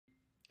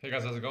Hey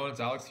guys, how's it going?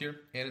 It's Alex here,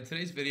 and in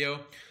today's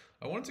video,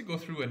 I wanted to go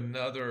through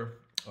another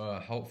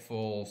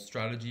helpful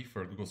strategy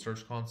for Google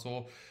Search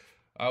Console.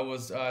 I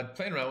was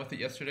playing around with it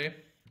yesterday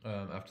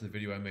after the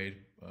video I made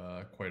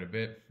quite a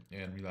bit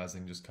and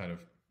realizing just kind of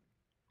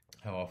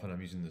how often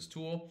I'm using this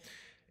tool.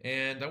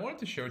 And I wanted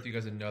to share with you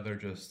guys another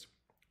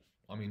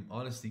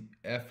honestly,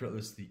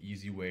 effortlessly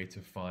easy way to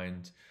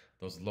find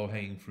those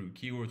low-hanging fruit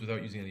keywords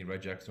without using any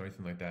regex or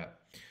anything like that,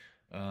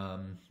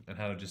 and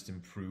how to just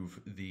improve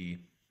the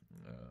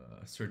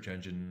search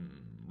engine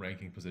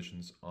ranking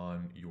positions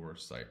on your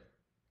site.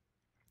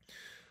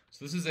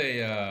 So this is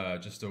a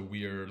just a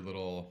weird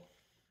little,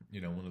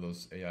 one of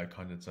those AI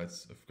content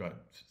sites. I've got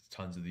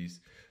tons of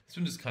these. This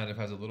one just kind of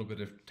has a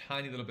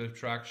tiny little bit of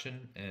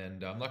traction,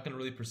 and I'm not going to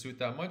really pursue it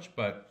that much,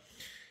 but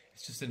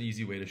it's just an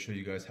easy way to show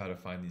you guys how to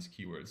find these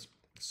keywords.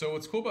 So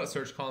what's cool about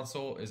Search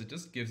Console is it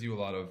just gives you a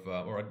lot of,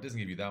 or it doesn't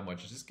give you that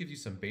much, it just gives you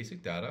some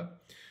basic data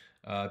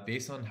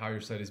based on how your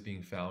site is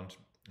being found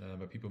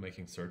by people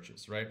making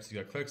searches, right? So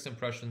you got clicks,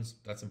 impressions,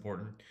 that's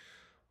important.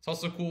 What's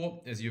also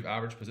cool is you have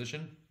average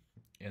position,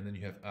 and then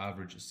you have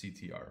average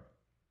CTR.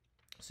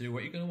 So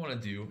what you're going to want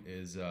to do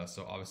is,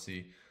 so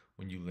obviously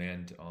when you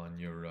land on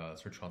your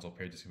Search Console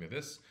page, it's going to be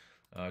this.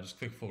 Just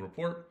click full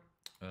report,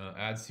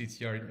 add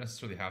CTR. You don't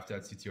necessarily have to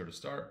add CTR to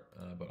start,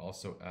 but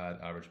also add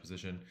average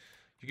position.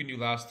 You can do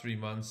last 3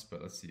 months,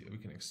 but let's see, we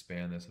can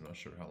expand this. I'm not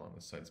sure how long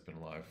the site's been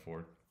live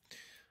for.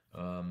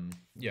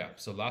 Yeah,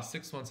 so last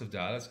 6 months of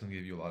data, it's going to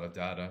give you a lot of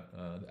data.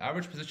 The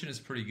average position is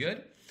pretty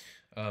good.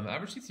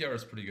 Average CTR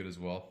is pretty good as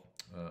well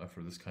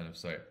for this kind of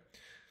site.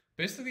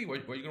 Basically, what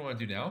you're going to want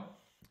to do now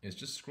is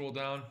just scroll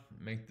down,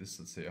 make this,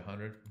 let's say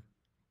 100.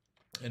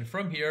 And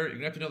from here, you're going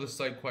to have to know the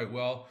site quite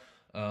well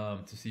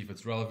to see if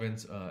it's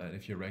relevant and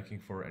if you're ranking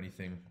for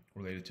anything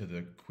related to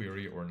the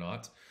query or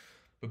not.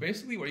 But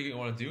basically, what you're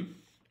going to want to do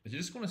is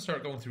you're just going to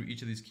start going through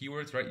each of these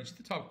keywords, right? Each of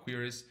the top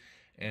queries,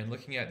 and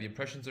looking at the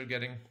impressions they're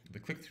getting, the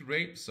click-through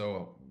rate,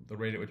 so the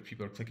rate at which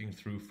people are clicking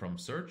through from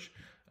search,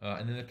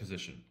 and then the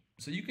position.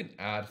 So you can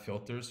add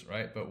filters,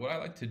 right? But what I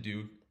like to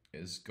do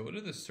is go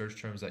to the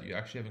search terms that you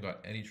actually haven't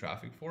got any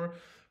traffic for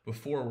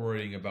before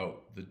worrying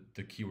about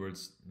the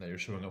keywords that you're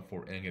showing up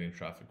for and getting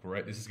traffic for,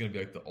 right? This is going to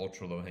be like the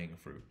ultra low-hanging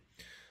fruit.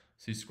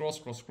 So you scroll,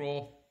 scroll,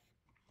 scroll.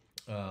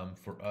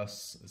 For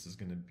us, this is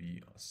going to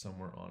be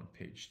somewhere on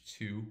page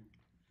 2.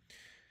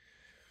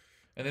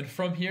 And then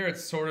from here,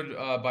 it's sorted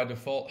by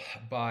default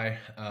by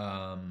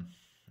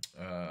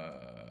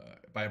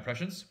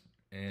impressions,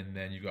 and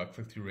then you got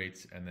click-through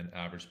rates and then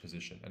average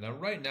position. And now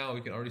right now,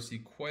 we can already see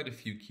quite a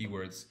few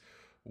keywords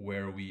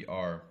where we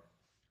are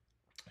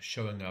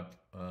showing up.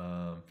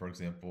 For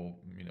example,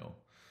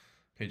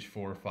 page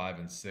 4, 5,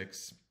 and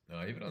 6,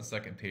 even on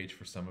second page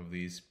for some of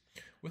these,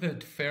 with a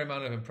fair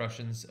amount of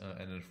impressions,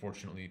 and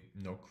unfortunately,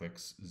 no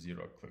clicks,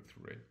 0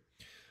 click-through rate.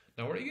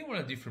 Now, what you're going to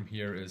want to do from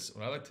here is,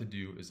 what I like to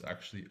do is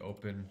actually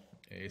open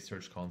a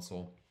Search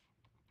Console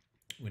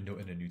window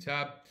in a new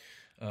tab,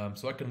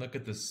 so I can look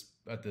at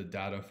the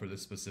data for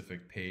this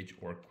specific page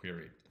or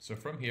query. So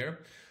from here,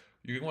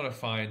 you're going to want to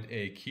find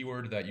a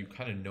keyword that you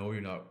kind of know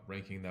you're not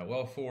ranking that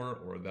well for,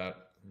 or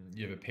that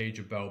you have a page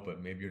about,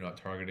 but maybe you're not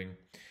targeting.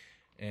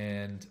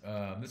 And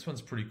this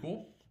one's pretty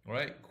cool. All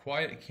right,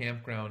 quiet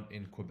campground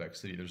in Quebec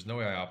City. There's no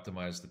way I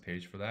optimized the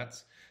page for that.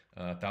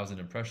 1,000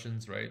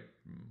 impressions, right?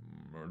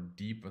 Or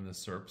deep in the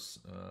SERPs.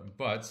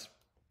 But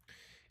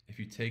if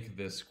you take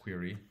this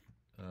query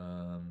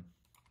and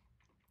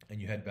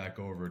you head back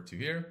over to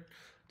here,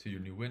 to your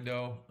new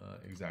window,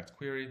 exact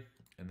query,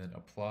 and then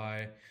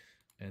apply,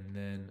 and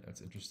then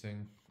that's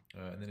interesting.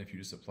 And then if you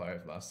just apply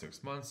it for the last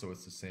 6 months, so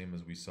it's the same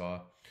as we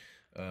saw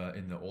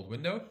in the old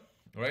window,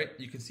 right?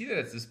 You can see that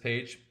it's this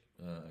page,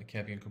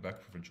 camping in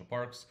Quebec provincial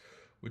parks,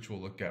 which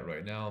we'll look at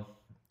right now.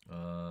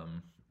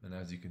 And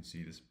as you can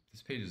see,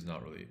 this page is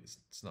not really,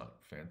 it's not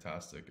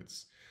fantastic.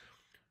 It's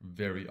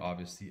very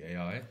obviously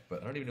AI,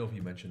 but I don't even know if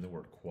you mentioned the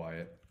word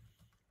quiet.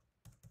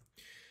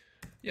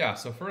 Yeah,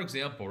 so for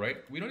example, right,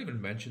 we don't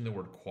even mention the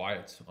word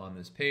quiet on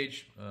this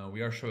page.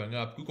 We are showing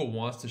up. Google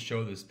wants to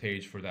show this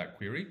page for that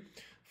query,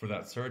 for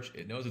that search.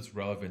 It knows it's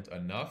relevant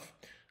enough,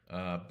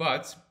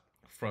 but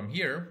from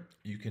here,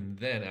 you can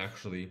then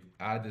actually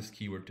add this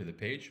keyword to the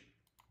page.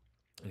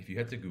 And if you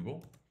head to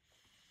Google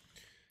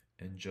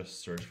and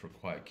just search for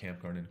quiet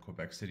campground in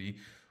Quebec City,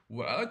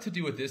 what I like to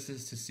do with this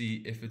is to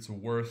see if it's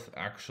worth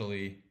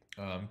actually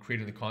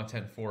creating the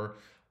content for,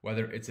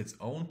 whether it's its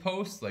own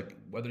post, like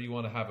whether you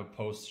want to have a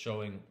post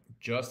showing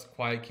just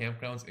quiet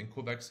campgrounds in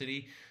Quebec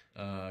City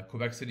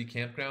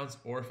campgrounds,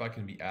 or if I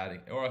can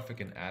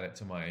add it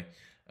to my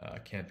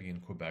camping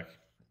in Quebec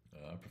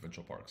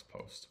provincial parks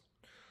post.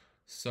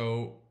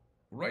 So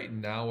right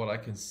now, what I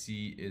can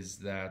see is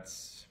that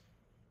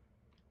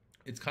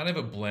it's kind of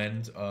a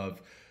blend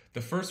of, the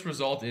first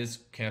result is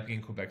camping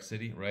in Quebec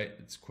City, right?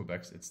 It's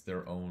Quebec's, it's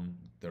their own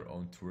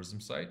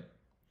tourism site,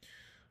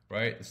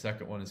 right? The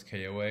second one is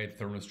KOA. The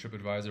third one is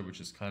TripAdvisor,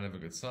 which is kind of a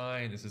good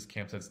sign. This is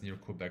campsites near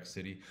Quebec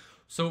City.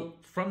 So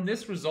from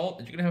this result,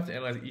 you're gonna have to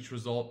analyze each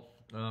result.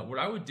 What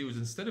I would do is,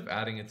 instead of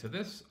adding it to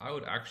this, I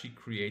would actually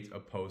create a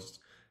post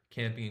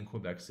camping in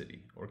Quebec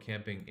City or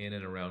camping in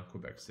and around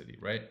Quebec City,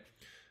 right?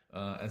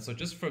 And so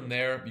just from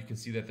there, you can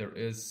see that there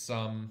is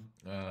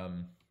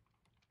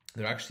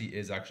there actually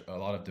is a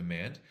lot of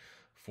demand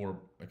for,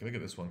 like, look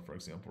at this one, for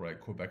example, right?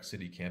 Quebec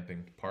City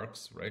camping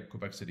parks, right?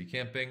 Quebec City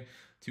camping,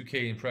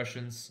 2K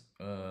impressions,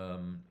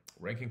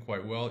 ranking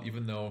quite well,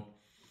 even though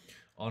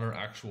on our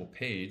actual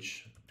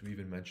page, do we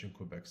even mention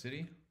Quebec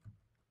City?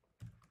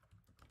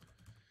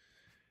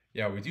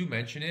 Yeah, we do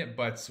mention it,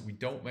 but we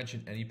don't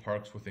mention any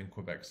parks within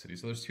Quebec City.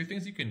 So there's two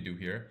things you can do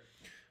here.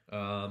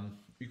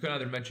 You can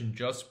either mention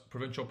just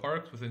provincial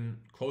parks within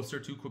closer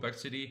to Quebec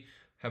City,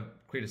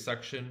 create a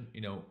section,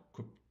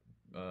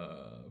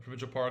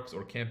 provincial parks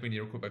or camping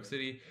near Quebec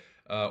City.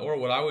 Or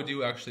what I would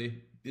do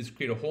actually is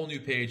create a whole new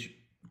page,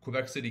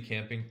 Quebec City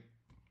camping,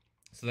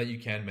 so that you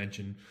can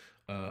mention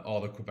all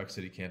the Quebec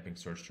City camping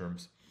search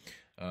terms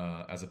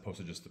as opposed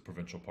to just the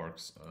provincial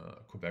parks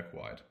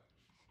Quebec-wide.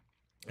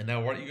 And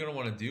now what you're going to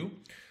want to do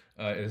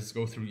is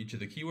go through each of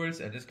the keywords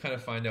and just kind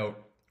of find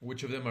out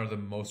which of them are the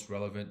most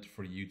relevant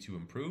for you to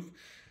improve.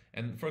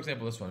 And for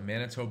example, this one,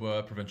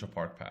 Manitoba Provincial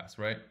Park Pass,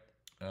 right?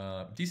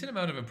 Decent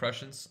amount of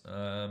impressions,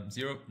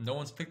 zero, no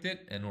one's clicked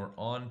it, and we're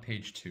on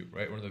page 2,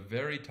 right? We're at the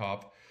very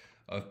top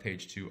of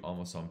page 2,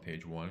 almost on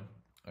page 1.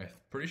 I'm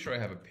pretty sure I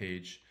have a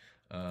page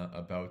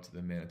about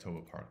the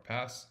Manitoba Park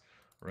Pass,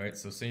 right?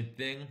 So same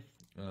thing,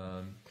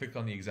 click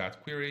on the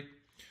exact query.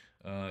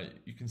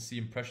 You can see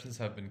impressions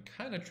have been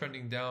kind of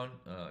trending down,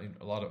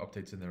 a lot of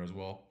updates in there as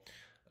well.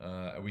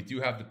 We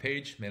do have the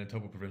page,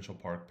 Manitoba Provincial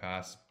Park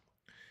Pass,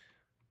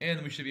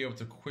 and we should be able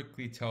to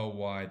quickly tell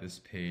why this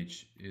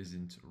page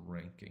isn't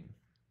ranking.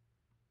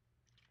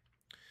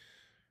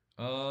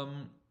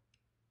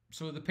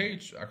 So the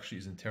page actually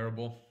isn't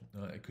terrible.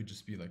 It could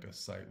just be like a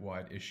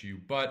site-wide issue,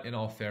 but in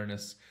all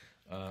fairness,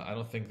 I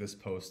don't think this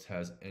post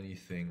has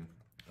anything,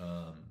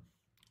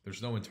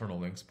 there's no internal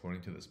links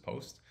pointing to this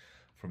post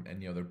from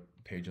any other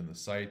page on the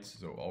site,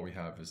 so all we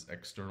have is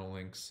external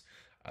links.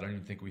 I don't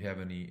even think we have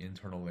any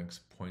internal links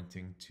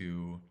pointing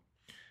to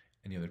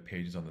any other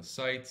pages on the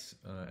site.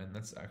 And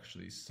let's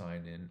actually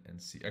sign in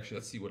and see. Actually,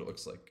 let's see what it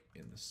looks like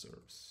in the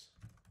SERPs.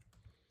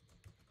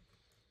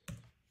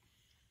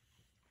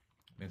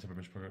 Manitoba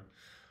Provincial Park.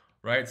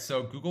 Right,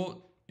 so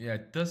Google, yeah,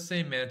 it does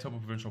say Manitoba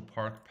Provincial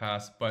Park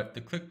Pass, but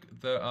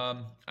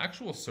the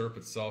actual SERP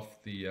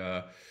itself,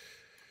 the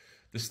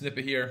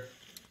snippet here,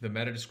 the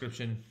meta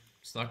description,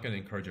 it's not going to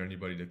encourage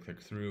anybody to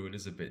click through. It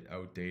is a bit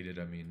outdated.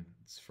 I mean,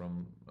 it's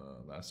from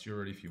last year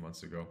already, a few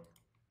months ago.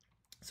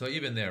 So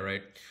even there,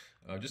 right,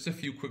 just a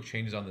few quick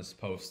changes on this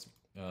post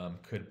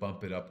could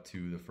bump it up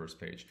to the first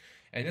page.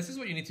 And this is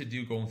what you need to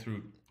do going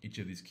through each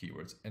of these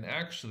keywords. And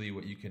actually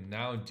what you can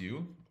now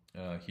do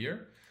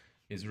here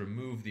is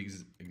remove the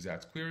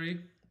exact query,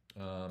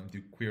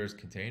 do queries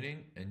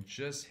containing, and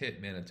just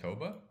hit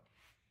Manitoba,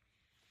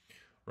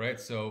 right?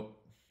 So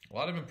a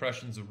lot of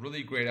impressions, a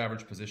really great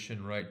average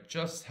position, right?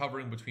 Just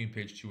hovering between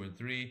page 2 and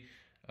 3.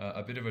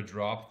 A bit of a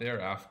drop there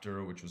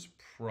after, which was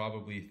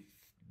probably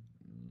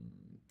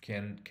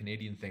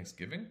Canadian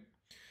Thanksgiving.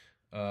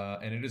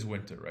 And it is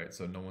winter, right?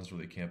 So no one's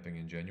really camping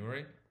in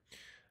January.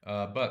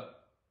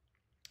 But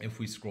if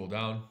we scroll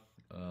down,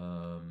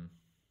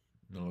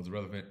 no, it's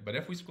relevant. But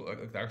if we scroll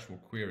like the actual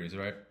queries,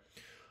 right?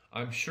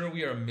 I'm sure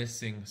we are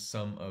missing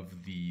some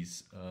of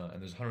these,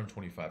 and there's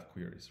 125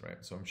 queries, right?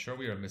 So I'm sure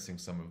we are missing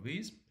some of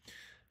these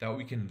that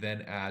we can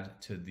then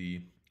add to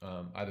the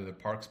either the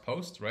parks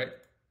post, right?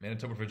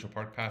 Manitoba Provincial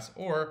Park Pass,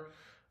 or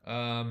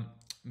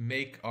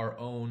make our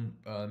own,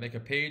 make a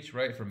page,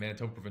 right, for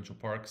Manitoba Provincial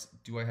Parks.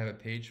 Do I have a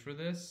page for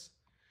this?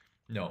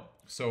 No.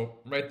 So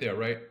right there,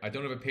 right, I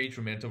don't have a page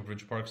for Manitoba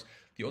Provincial Parks.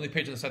 The only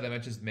page on the site that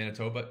mentions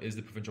Manitoba is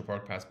the Provincial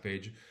Park Pass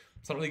page.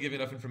 It's not really giving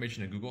enough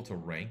information to Google to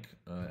rank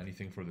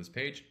anything for this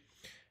page,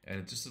 and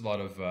it's just a lot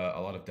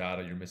of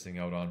data you're missing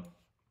out on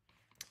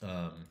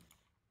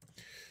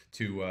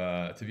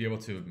to be able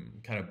to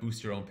kind of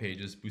boost your own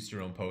pages, boost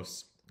your own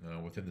posts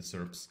within the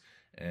SERPs,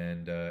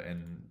 and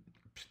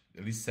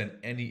at least send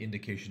any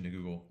indication to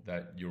Google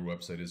that your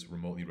website is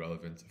remotely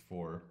relevant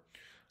for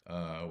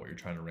what you're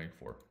trying to rank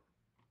for.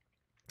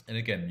 And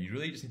again, you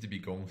really just need to be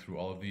going through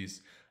all of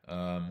these.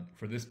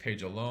 For this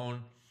page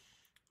alone,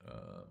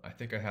 I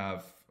think I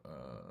have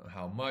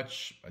how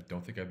much. I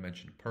don't think I've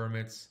mentioned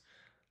permits,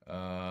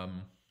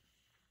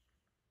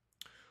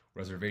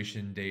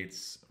 reservation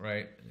dates,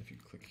 right? And if you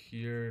click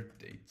here,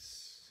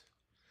 dates.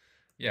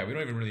 Yeah, we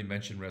don't even really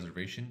mention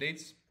reservation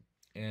dates.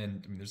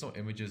 And I mean, there's no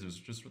images. There's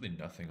just really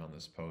nothing on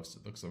this post.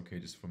 It looks okay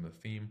just from the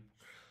theme.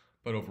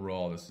 But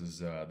overall, this is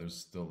there's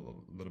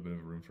still a little bit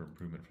of room for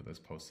improvement for this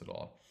post at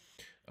all.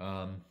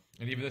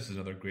 And even this is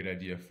another great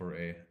idea for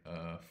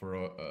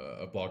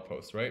a blog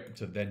post, right?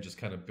 To then just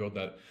kind of build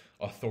that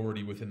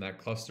authority within that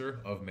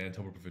cluster of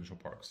Manitoba Provincial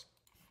Parks.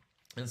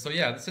 And so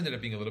yeah, this ended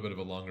up being a little bit of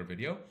a longer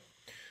video.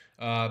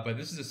 But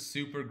this is a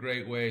super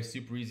great way,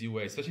 super easy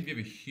way, especially if you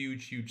have a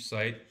huge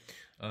site,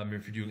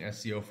 if you're doing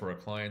SEO for a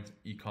client,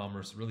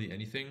 e-commerce, really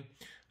anything,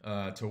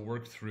 to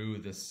work through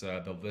this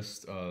the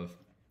list of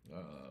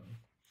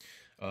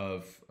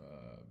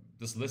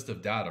this list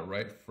of data,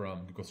 right,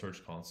 from Google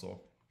Search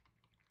Console.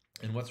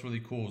 And what's really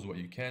cool is what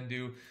you can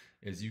do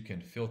is you can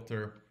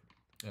filter,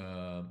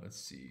 let's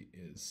see,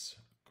 is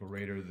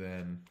greater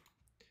than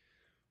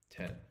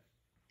 10,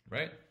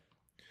 right?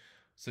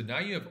 So now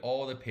you have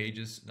all the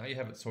pages. Now you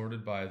have it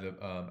sorted by the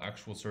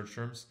actual search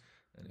terms.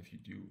 And if you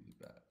do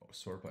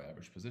sort by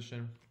average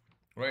position,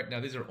 right? Now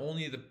these are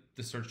only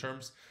the search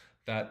terms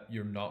that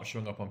you're not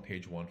showing up on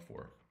page 1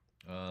 for.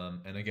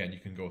 And again, you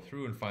can go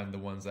through and find the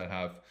ones that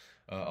have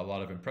a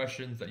lot of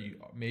impressions that you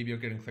maybe are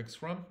getting clicks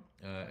from,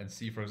 and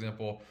see, for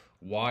example,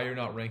 why you're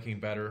not ranking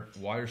better,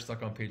 why you're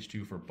stuck on page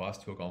 2 for bus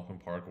to Algonquin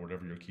Park or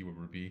whatever your keyword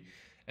would be.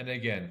 And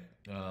again,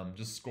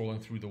 just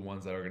scrolling through the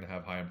ones that are going to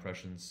have high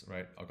impressions,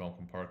 right?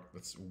 Algonquin Park,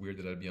 that's weird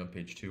that I'd be on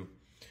page 2.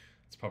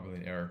 It's probably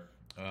an error.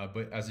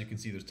 But as you can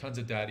see, there's tons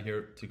of data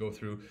here to go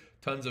through,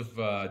 tons of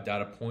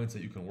data points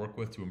that you can work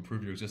with to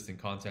improve your existing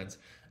content,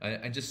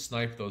 and just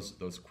snipe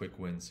those quick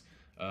wins.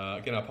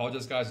 Again, I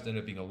apologize, guys. It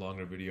ended up being a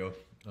longer video,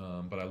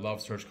 but I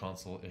love Search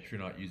Console. If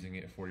you're not using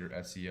it for your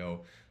SEO,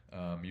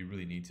 you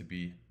really need to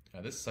be.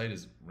 This site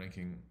is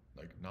ranking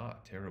like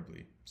not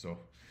terribly, so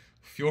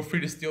feel free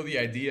to steal the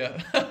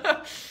idea.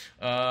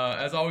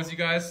 As always, you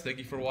guys, thank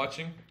you for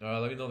watching.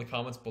 Let me know in the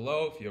comments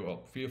below.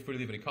 Feel free to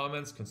leave any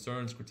comments,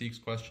 concerns, critiques,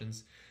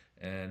 questions,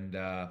 and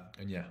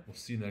yeah, we'll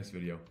see you in the next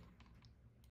video.